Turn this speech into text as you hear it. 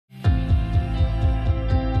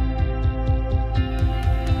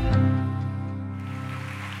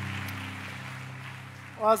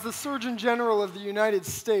Well, as the Surgeon General of the United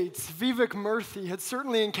States, Vivek Murthy had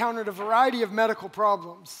certainly encountered a variety of medical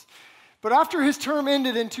problems. But after his term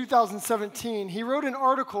ended in 2017, he wrote an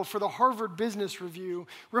article for the Harvard Business Review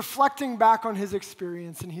reflecting back on his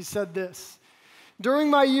experience, and he said this: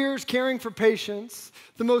 "During my years caring for patients,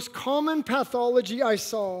 the most common pathology I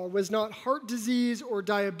saw was not heart disease or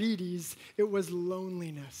diabetes, it was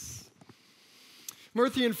loneliness."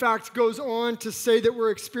 Murthy, in fact, goes on to say that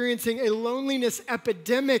we're experiencing a loneliness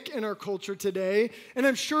epidemic in our culture today, and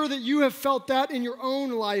I'm sure that you have felt that in your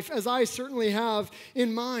own life, as I certainly have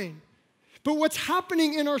in mine. But what's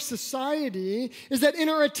happening in our society is that in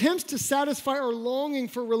our attempts to satisfy our longing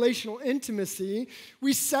for relational intimacy,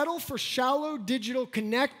 we settle for shallow digital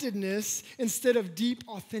connectedness instead of deep,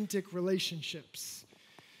 authentic relationships.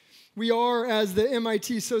 We are, as the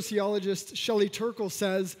MIT sociologist Shelley Turkle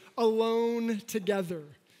says, alone together.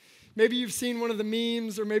 Maybe you've seen one of the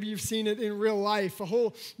memes, or maybe you've seen it in real life, a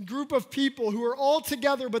whole group of people who are all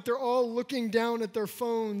together, but they're all looking down at their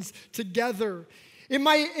phones together. It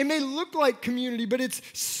may look like community, but it's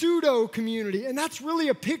pseudo-community, and that's really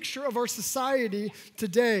a picture of our society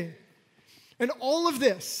today. And all of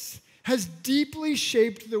this has deeply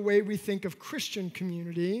shaped the way we think of Christian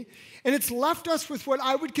community, and it's left us with what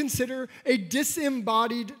I would consider a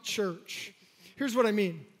disembodied church. Here's what I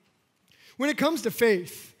mean. When it comes to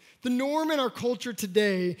faith, the norm in our culture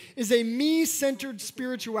today is a me-centered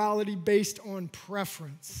spirituality based on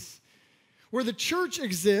preference, where the church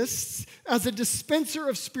exists as a dispenser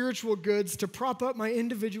of spiritual goods to prop up my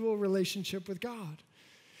individual relationship with God.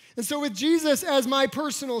 And so with Jesus as my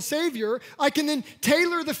personal Savior, I can then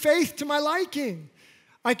tailor the faith to my liking.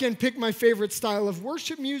 I can pick my favorite style of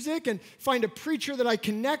worship music and find a preacher that I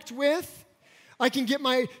connect with. I can get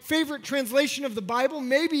my favorite translation of the Bible,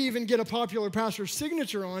 maybe even get a popular pastor's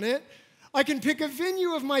signature on it. I can pick a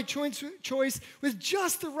venue of my choice with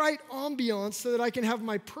just the right ambiance so that I can have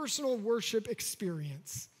my personal worship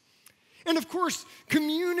experience. And of course,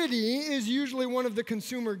 community is usually one of the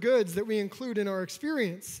consumer goods that we include in our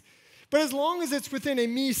experience. But as long as it's within a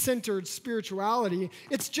me-centered spirituality,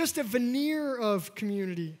 it's just a veneer of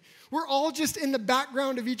community. We're all just in the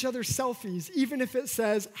background of each other's selfies, even if it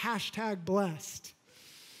says #blessed.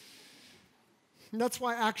 And that's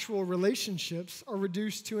why actual relationships are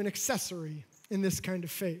reduced to an accessory in this kind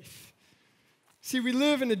of faith. See, we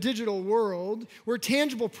live in a digital world where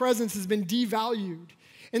tangible presence has been devalued.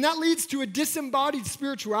 And that leads to a disembodied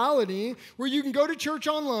spirituality where you can go to church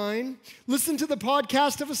online, listen to the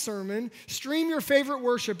podcast of a sermon, stream your favorite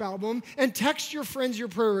worship album, and text your friends your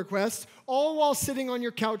prayer requests, all while sitting on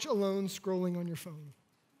your couch alone scrolling on your phone.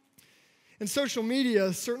 And social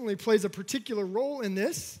media certainly plays a particular role in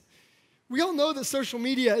this. We all know that social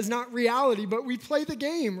media is not reality, but we play the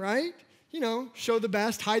game, right? You know, show the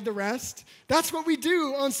best, hide the rest. That's what we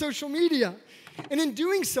do on social media. And in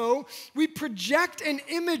doing so, we project an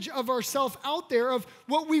image of ourselves out there of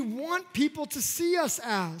what we want people to see us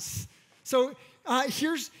as. So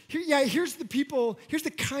here's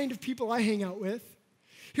the kind of people I hang out with.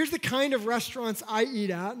 Here's the kind of restaurants I eat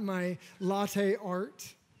at, my latte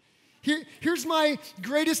art. Here's my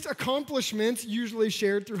greatest accomplishments, usually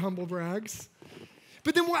shared through humble brags.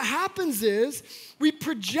 But then what happens is we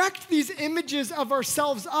project these images of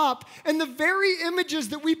ourselves up, and the very images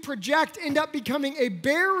that we project end up becoming a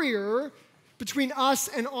barrier between us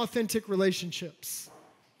and authentic relationships.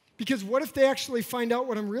 Because what if they actually find out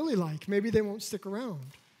what I'm really like? Maybe they won't stick around.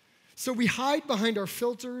 So we hide behind our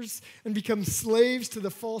filters and become slaves to the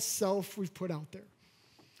false self we've put out there.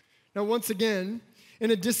 Now, once again, in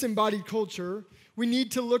a disembodied culture, we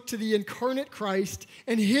need to look to the incarnate Christ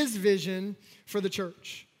and his vision for the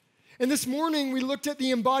church. And this morning, we looked at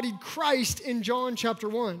the embodied Christ in John chapter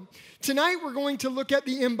 1. Tonight, we're going to look at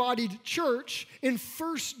the embodied church in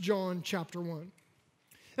 1 John chapter 1.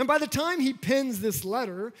 And by the time he pens this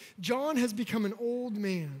letter, John has become an old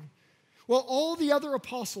man. While all the other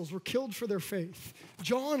apostles were killed for their faith,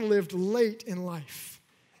 John lived late in life.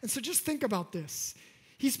 And so just think about this.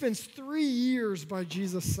 He spends 3 years by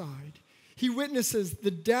Jesus' side. He witnesses the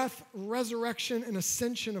death, resurrection, and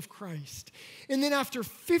ascension of Christ. And then after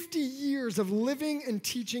 50 years of living and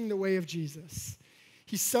teaching the way of Jesus,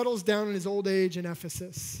 he settles down in his old age in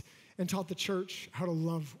Ephesus and taught the church how to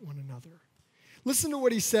love one another. Listen to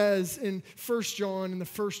what he says in 1 John in the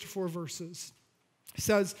first 4 verses. He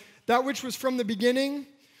says, "That which was from the beginning,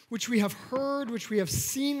 which we have heard, which we have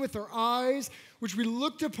seen with our eyes, which we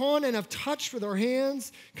looked upon and have touched with our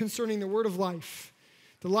hands concerning the word of life.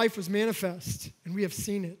 The life was manifest, and we have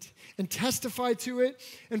seen it, and testified to it,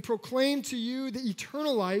 and proclaimed to you the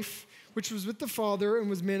eternal life, which was with the Father and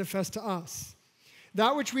was manifest to us.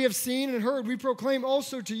 That which we have seen and heard, we proclaim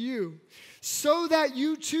also to you, so that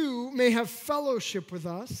you too may have fellowship with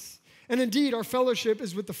us. And indeed, our fellowship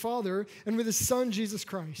is with the Father and with His Son, Jesus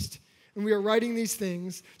Christ. And we are writing these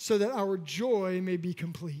things so that our joy may be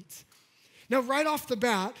complete. Now, right off the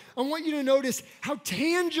bat, I want you to notice how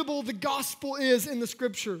tangible the gospel is in the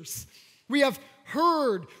Scriptures. We have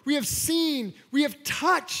heard, we have seen, we have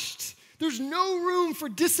touched. There's no room for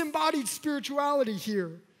disembodied spirituality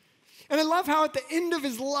here. And I love how at the end of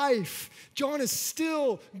his life, John is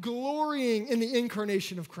still glorying in the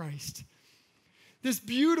incarnation of Christ. This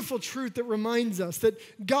beautiful truth that reminds us that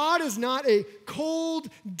God is not a cold,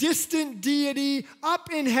 distant deity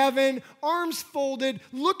up in heaven, arms folded,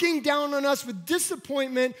 looking down on us with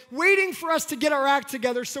disappointment, waiting for us to get our act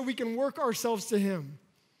together so we can work ourselves to Him.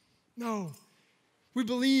 No, we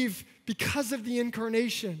believe because of the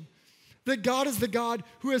incarnation that God is the God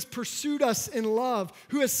who has pursued us in love,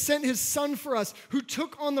 who has sent His Son for us, who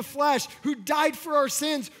took on the flesh, who died for our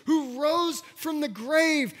sins, who rose from the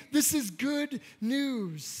grave. This is good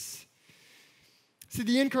news. See,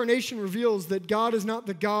 the incarnation reveals that God is not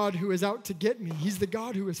the God who is out to get me. He's the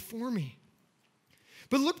God who is for me.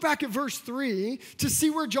 But look back at verse 3 to see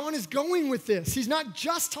where John is going with this. He's not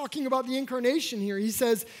just talking about the incarnation here. He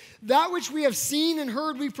says, that which we have seen and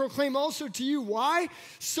heard we proclaim also to you. Why?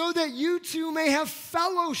 So that you too may have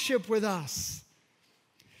fellowship with us.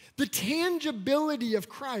 The tangibility of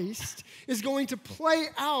Christ is going to play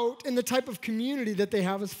out in the type of community that they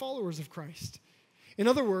have as followers of Christ. In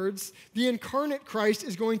other words, the incarnate Christ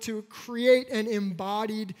is going to create an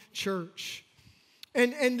embodied church.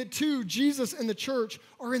 And the two, Jesus and the church,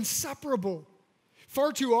 are inseparable.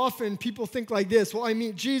 Far too often, people think like this, well, I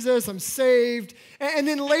meet Jesus, I'm saved, and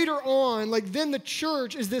then later on, then the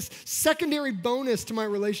church is this secondary bonus to my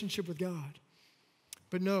relationship with God.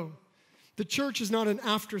 But no, the church is not an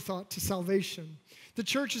afterthought to salvation. The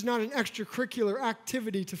church is not an extracurricular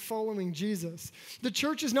activity to following Jesus. The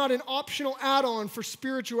church is not an optional add-on for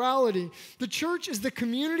spirituality. The church is the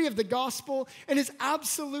community of the gospel and is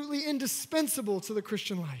absolutely indispensable to the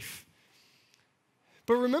Christian life.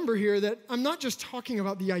 But remember here that I'm not just talking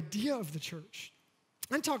about the idea of the church.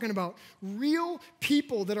 I'm talking about real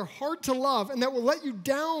people that are hard to love and that will let you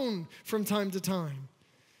down from time to time.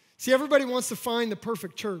 See, everybody wants to find the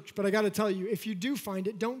perfect church, but I got to tell you, if you do find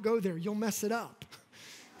it, don't go there. You'll mess it up.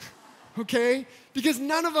 Okay? Because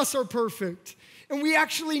none of us are perfect. And we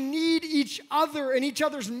actually need each other and each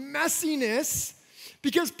other's messiness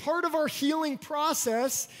because part of our healing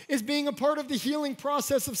process is being a part of the healing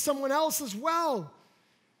process of someone else as well.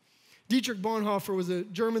 Dietrich Bonhoeffer was a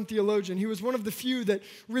German theologian. He was one of the few that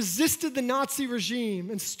resisted the Nazi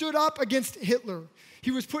regime and stood up against Hitler.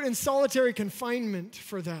 He was put in solitary confinement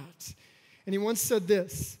for that. And he once said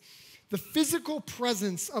this, the physical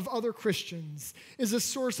presence of other Christians is a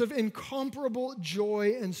source of incomparable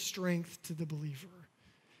joy and strength to the believer.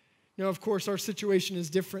 Now, of course, our situation is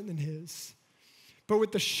different than his. But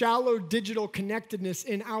with the shallow digital connectedness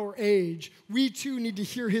in our age, we too need to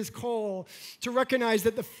hear his call to recognize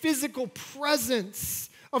that the physical presence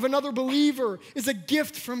of another believer is a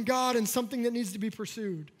gift from God and something that needs to be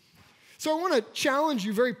pursued. So I want to challenge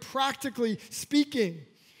you very practically speaking.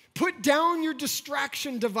 Put down your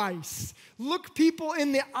distraction device. Look people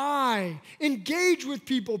in the eye. Engage with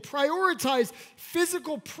people. Prioritize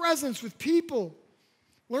physical presence with people.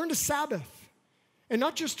 Learn to Sabbath. And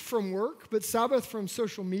not just from work, but Sabbath from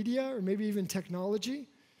social media or maybe even technology.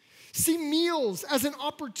 See meals as an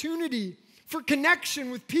opportunity for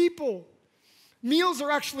connection with people. Meals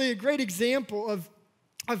are actually a great example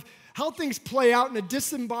of how things play out in a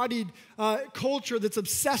disembodied culture that's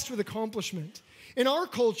obsessed with accomplishment. In our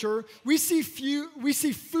culture, we see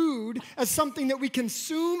food as something that we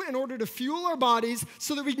consume in order to fuel our bodies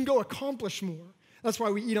so that we can go accomplish more. That's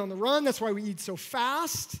why we eat on the run. That's why we eat so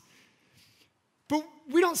fast. But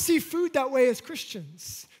we don't see food that way as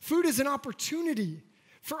Christians. Food is an opportunity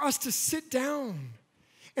for us to sit down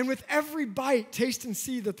and with every bite, taste and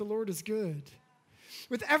see that the Lord is good.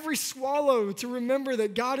 With every swallow, to remember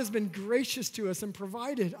that God has been gracious to us and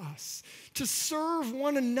provided us, to serve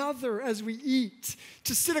one another as we eat,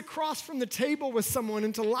 to sit across from the table with someone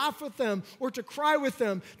and to laugh with them or to cry with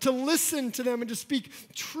them, to listen to them and to speak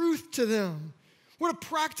truth to them. What a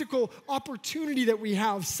practical opportunity that we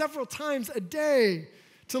have several times a day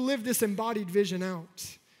to live this embodied vision out.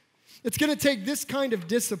 It's going to take this kind of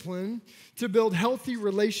discipline to build healthy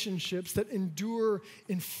relationships that endure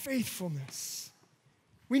in faithfulness.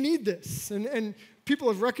 We need this, and people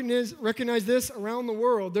have recognized this around the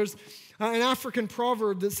world. There's an African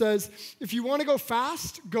proverb that says, if you want to go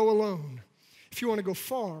fast, go alone. If you want to go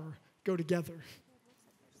far, go together.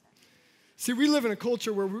 See, we live in a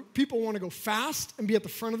culture where people want to go fast and be at the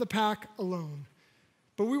front of the pack alone.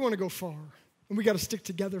 But we want to go far. And we got to stick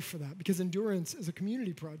together for that because endurance is a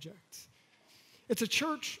community project. It's a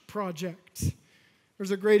church project. There's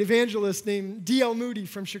a great evangelist named D.L. Moody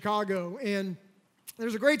from Chicago. And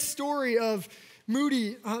there's a great story of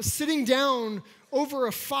Moody sitting down over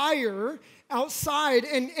a fire outside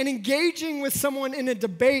and engaging with someone in a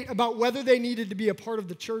debate about whether they needed to be a part of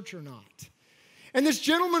the church or not. And this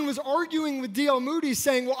gentleman was arguing with D.L. Moody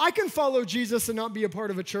saying, well, I can follow Jesus and not be a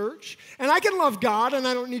part of a church. And I can love God and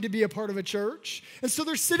I don't need to be a part of a church. And so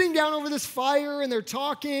they're sitting down over this fire and they're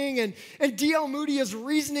talking. And D.L. Moody is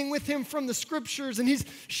reasoning with him from the scriptures. And he's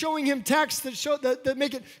showing him texts that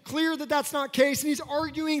make it clear that that's not the case. And he's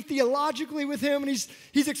arguing theologically with him. And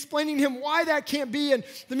he's explaining to him why that can't be. And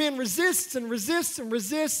the man resists and resists and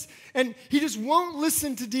resists. And he just won't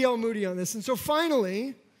listen to D.L. Moody on this. And so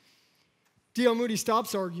finally, D.L. Moody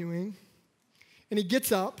stops arguing, and he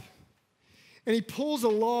gets up, and he pulls a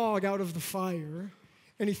log out of the fire,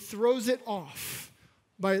 and he throws it off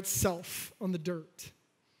by itself on the dirt.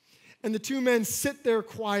 And the two men sit there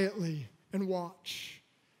quietly and watch.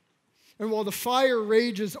 And while the fire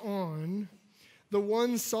rages on, the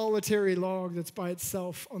one solitary log that's by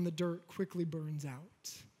itself on the dirt quickly burns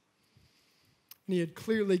out. And he had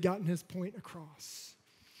clearly gotten his point across.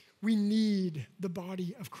 We need the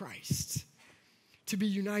body of Christ to be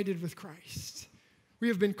united with Christ. We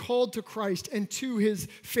have been called to Christ and to his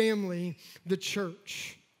family, the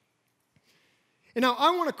church. And now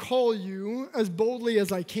I want to call you as boldly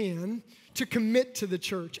as I can to commit to the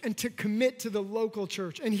church and to commit to the local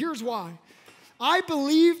church. And here's why. I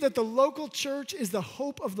believe that the local church is the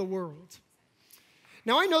hope of the world.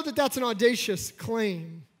 Now I know that that's an audacious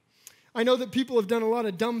claim. I know that people have done a lot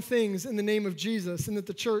of dumb things in the name of Jesus and that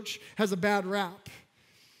the church has a bad rap.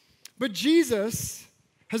 But Jesus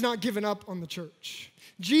has not given up on the church.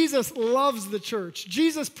 Jesus loves the church.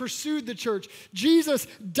 Jesus pursued the church. Jesus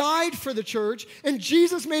died for the church. And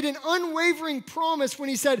Jesus made an unwavering promise when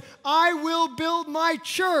he said, I will build my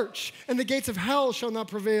church, and the gates of hell shall not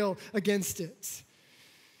prevail against it.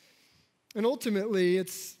 And ultimately,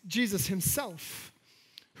 it's Jesus himself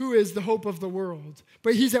who is the hope of the world.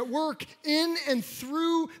 But he's at work in and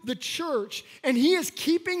through the church, and he is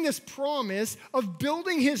keeping this promise of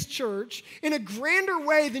building his church in a grander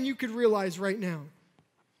way than you could realize right now.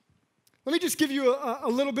 Let me just give you a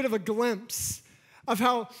little bit of a glimpse of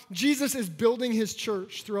how Jesus is building his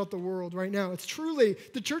church throughout the world right now. It's truly,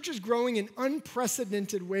 the church is growing in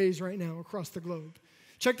unprecedented ways right now across the globe.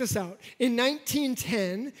 Check this out. In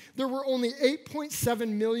 1910, there were only 8.7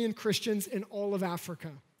 million Christians in all of Africa.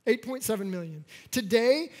 8.7 million.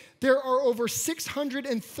 Today, there are over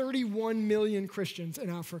 631 million Christians in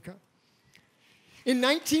Africa. In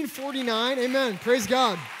 1949, amen, praise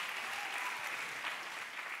God.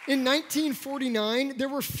 In 1949, there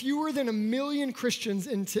were fewer than 1 million Christians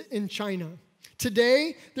in China.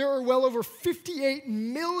 Today, there are well over 58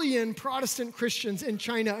 million Protestant Christians in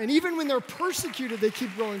China. And even when they're persecuted, they keep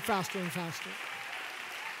growing faster and faster.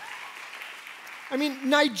 I mean,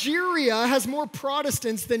 Nigeria has more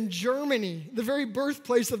Protestants than Germany, the very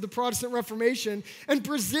birthplace of the Protestant Reformation. And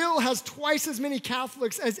Brazil has twice as many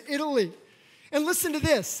Catholics as Italy. And listen to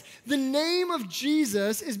this. The name of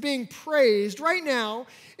Jesus is being praised right now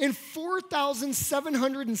in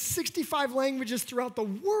 4,765 languages throughout the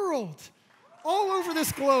world, all over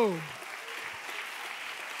this globe.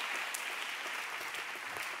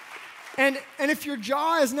 And if your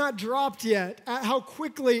jaw has not dropped yet at how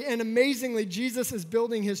quickly and amazingly Jesus is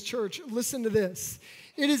building his church, listen to this.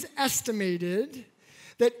 It is estimated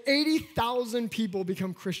that 80,000 people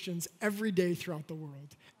become Christians every day throughout the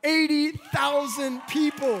world. 80,000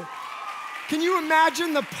 people. Can you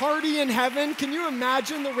imagine the party in heaven? Can you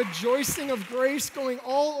imagine the rejoicing of grace going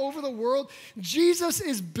all over the world? Jesus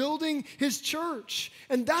is building his church.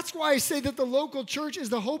 And that's why I say that the local church is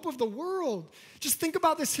the hope of the world. Just think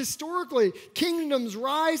about this historically. Kingdoms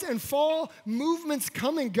rise and fall, movements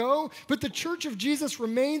come and go, but the church of Jesus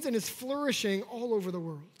remains and is flourishing all over the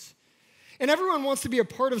world. And everyone wants to be a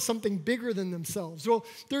part of something bigger than themselves. Well,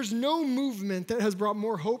 there's no movement that has brought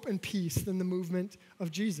more hope and peace than the movement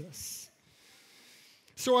of Jesus.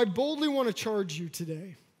 So I boldly want to charge you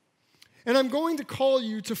today. And I'm going to call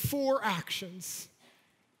you to 4 actions.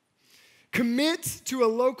 Commit to a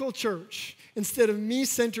local church instead of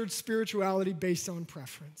me-centered spirituality based on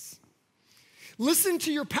preference. Listen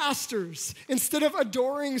to your pastors instead of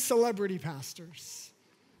adoring celebrity pastors.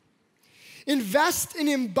 Invest in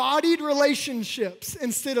embodied relationships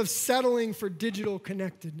instead of settling for digital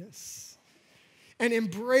connectedness. And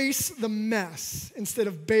embrace the mess instead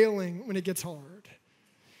of bailing when it gets hard.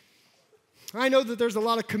 I know that there's a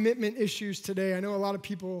lot of commitment issues today. I know a lot of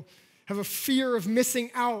people have a fear of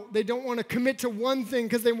missing out. They don't want to commit to one thing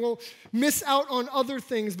because they will miss out on other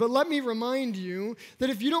things. But let me remind you that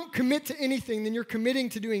if you don't commit to anything, then you're committing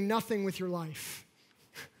to doing nothing with your life.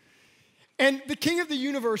 And the King of the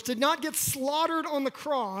universe did not get slaughtered on the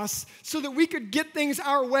cross so that we could get things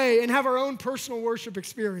our way and have our own personal worship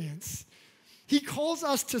experience. He calls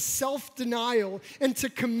us to self-denial and to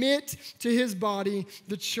commit to his body,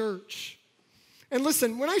 the church. And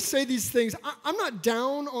listen, when I say these things, I'm not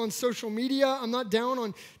down on social media. I'm not down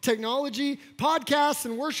on technology, podcasts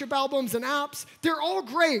and worship albums and apps. They're all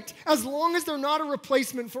great as long as they're not a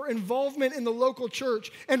replacement for involvement in the local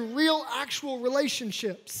church and real, actual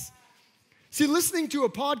relationships. See, listening to a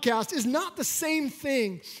podcast is not the same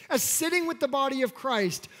thing as sitting with the body of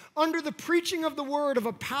Christ under the preaching of the word of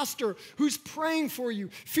a pastor who's praying for you,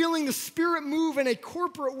 feeling the Spirit move in a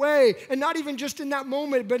corporate way, and not even just in that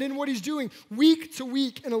moment, but in what he's doing week to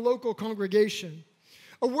week in a local congregation.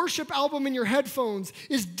 A worship album in your headphones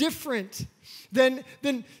is different than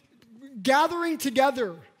gathering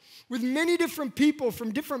together with many different people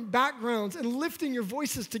from different backgrounds and lifting your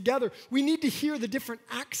voices together. We need to hear the different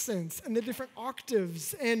accents and the different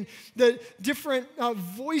octaves and the different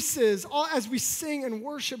voices all as we sing and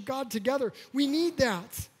worship God together. We need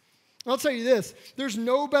that. I'll tell you this, there's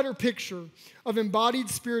no better picture of embodied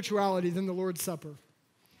spirituality than the Lord's Supper.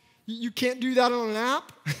 You can't do that on an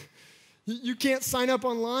app. You can't sign up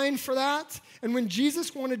online for that. And when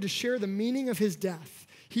Jesus wanted to share the meaning of his death,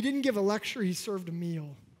 he didn't give a lecture, he served a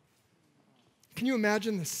meal. Can you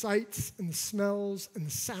imagine the sights and the smells and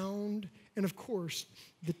the sound and, of course,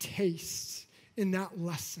 the taste in that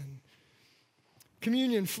lesson?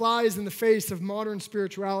 Communion flies in the face of modern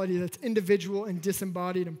spirituality that's individual and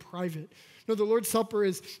disembodied and private. No, the Lord's Supper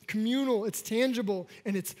is communal, it's tangible,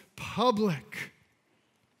 and it's public.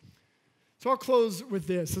 So I'll close with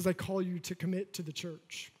this as I call you to commit to the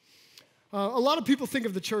church. A lot of people think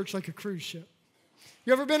of the church like a cruise ship.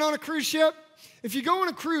 You ever been on a cruise ship? If you go on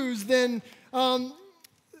a cruise, then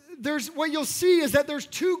what you'll see is that there's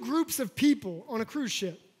two groups of people on a cruise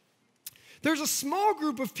ship. There's a small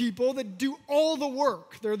group of people that do all the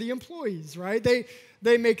work. They're the employees, right?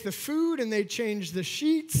 They make the food and they change the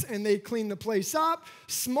sheets and they clean the place up.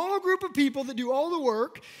 Small group of people that do all the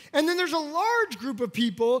work. And then there's a large group of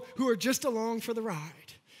people who are just along for the ride.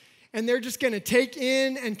 And they're just going to take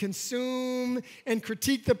in and consume and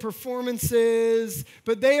critique the performances,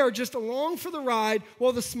 but they are just along for the ride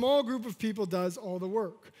while the small group of people does all the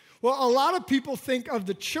work. Well, a lot of people think of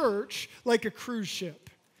the church like a cruise ship.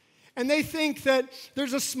 And they think that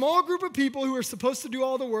there's a small group of people who are supposed to do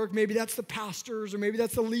all the work. Maybe that's the pastors, or maybe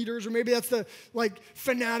that's the leaders, or maybe that's the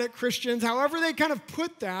fanatic Christians. However they kind of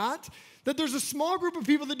put that there's a small group of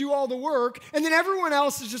people that do all the work, and then everyone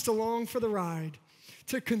else is just along for the ride.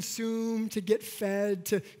 To consume, to get fed,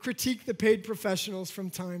 to critique the paid professionals from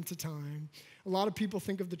time to time. A lot of people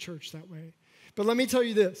think of the church that way. But let me tell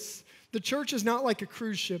you this, the church is not like a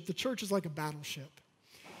cruise ship, the church is like a battleship.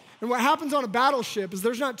 And what happens on a battleship is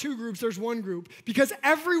there's not two groups, there's one group. Because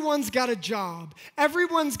everyone's got a job,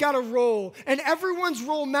 everyone's got a role, and everyone's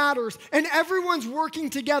role matters, and everyone's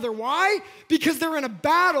working together. Why? Because they're in a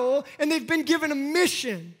battle, and they've been given a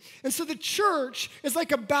mission. And so the church is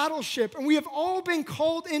like a battleship, and we have all been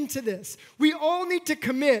called into this. We all need to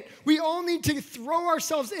commit. We all need to throw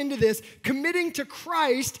ourselves into this, committing to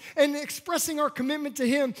Christ and expressing our commitment to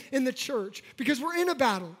him in the church, because we're in a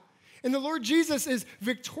battle. And the Lord Jesus is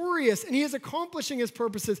victorious, and he is accomplishing his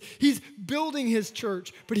purposes. He's building his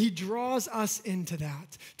church, but he draws us into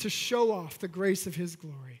that to show off the grace of his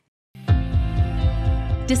glory.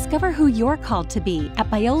 Discover who you're called to be at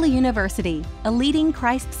Biola University, a leading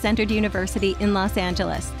Christ-centered university in Los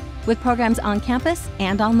Angeles, with programs on campus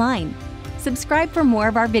and online. Subscribe for more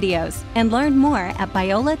of our videos and learn more at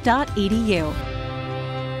biola.edu.